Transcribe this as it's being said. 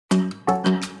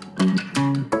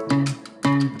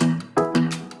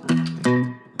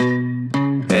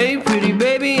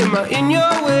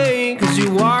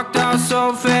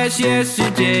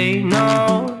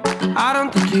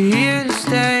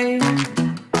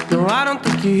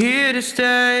think you're here to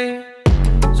stay.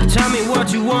 So tell me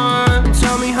what you want,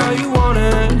 tell me how you want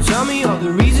it. Tell me all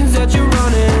the reasons that you're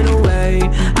running away.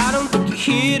 I don't think you're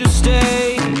here to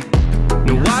stay.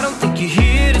 No, I don't think you're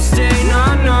here to stay.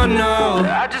 No, no, no.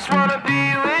 I just wanna be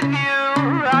with you.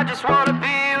 I just wanna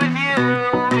be with you,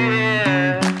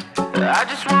 yeah. I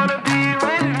just wanna be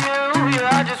with you.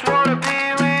 Yeah, I just wanna be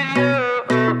with you.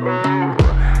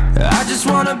 I just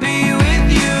wanna be with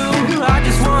you. I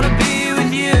just wanna be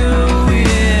with you,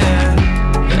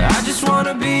 yeah. I just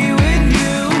wanna be with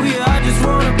you. Yeah, I just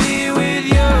wanna be with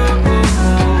you.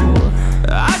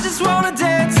 I just wanna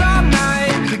dance all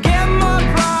night, forget my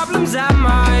problems, I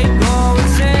might go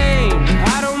insane.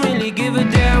 I don't really give a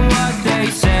damn what they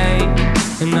say.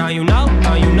 And now you know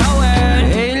it.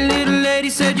 Hey, little lady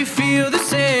said you feel the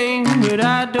same, but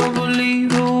I don't believe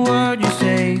a word you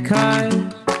say, 'cause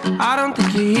I don't think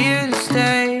you're here to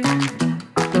stay.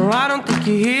 No, I don't think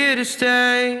you're here to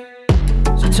stay.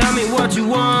 So tell me what you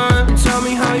want, tell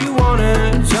me how you want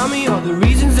it. Tell me all the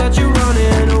reasons that you're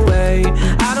running away.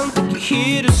 I don't think you're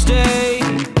here to stay.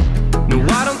 No,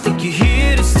 I don't think you're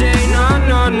here to stay. No,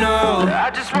 no, no. I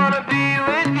just wanna be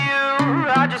with you.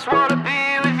 I just wanna be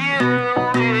with you,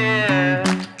 yeah.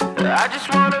 I just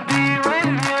wanna be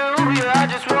with you. Yeah, I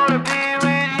just wanna be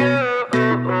with you.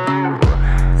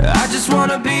 I just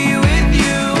wanna be with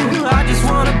you. I just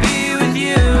wanna be with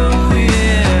you,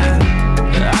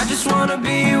 yeah. I just wanna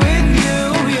be with you.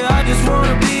 Yeah, I just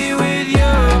wanna be with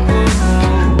you.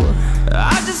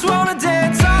 I just wanna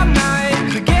dance all night,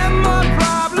 forget my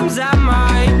problems, I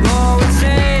might go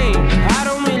insane. I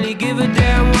don't really give a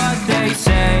damn what they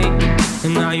say.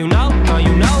 And now you know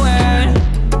it.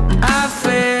 I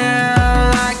feel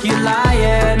like you're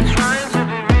lying, trying to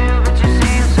be real, but you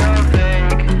seem so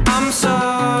fake. I'm so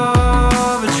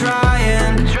over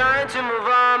trying to move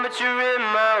on, but you're in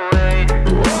my way.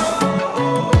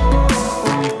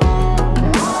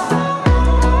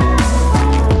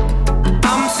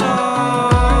 I'm so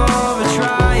over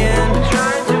trying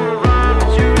to move on,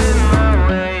 but you're in my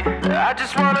way. I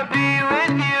just wanna be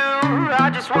with you. I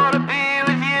just wanna be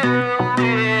with you,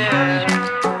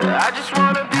 yeah. I just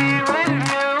wanna be with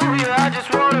you. Yeah, I just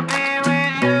wanna be with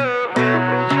you.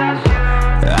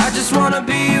 I just wanna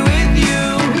be with you.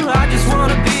 I just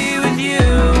wanna be with you,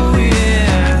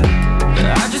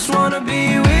 yeah. I just wanna be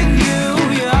with you.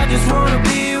 Yeah, I just wanna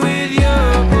be with you.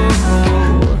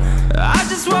 I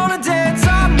just wanna dance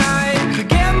all night,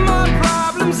 forget my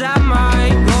problems, I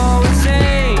might go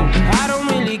insane. I don't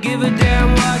really give a damn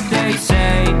what they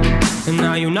say. And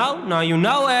now you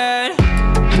know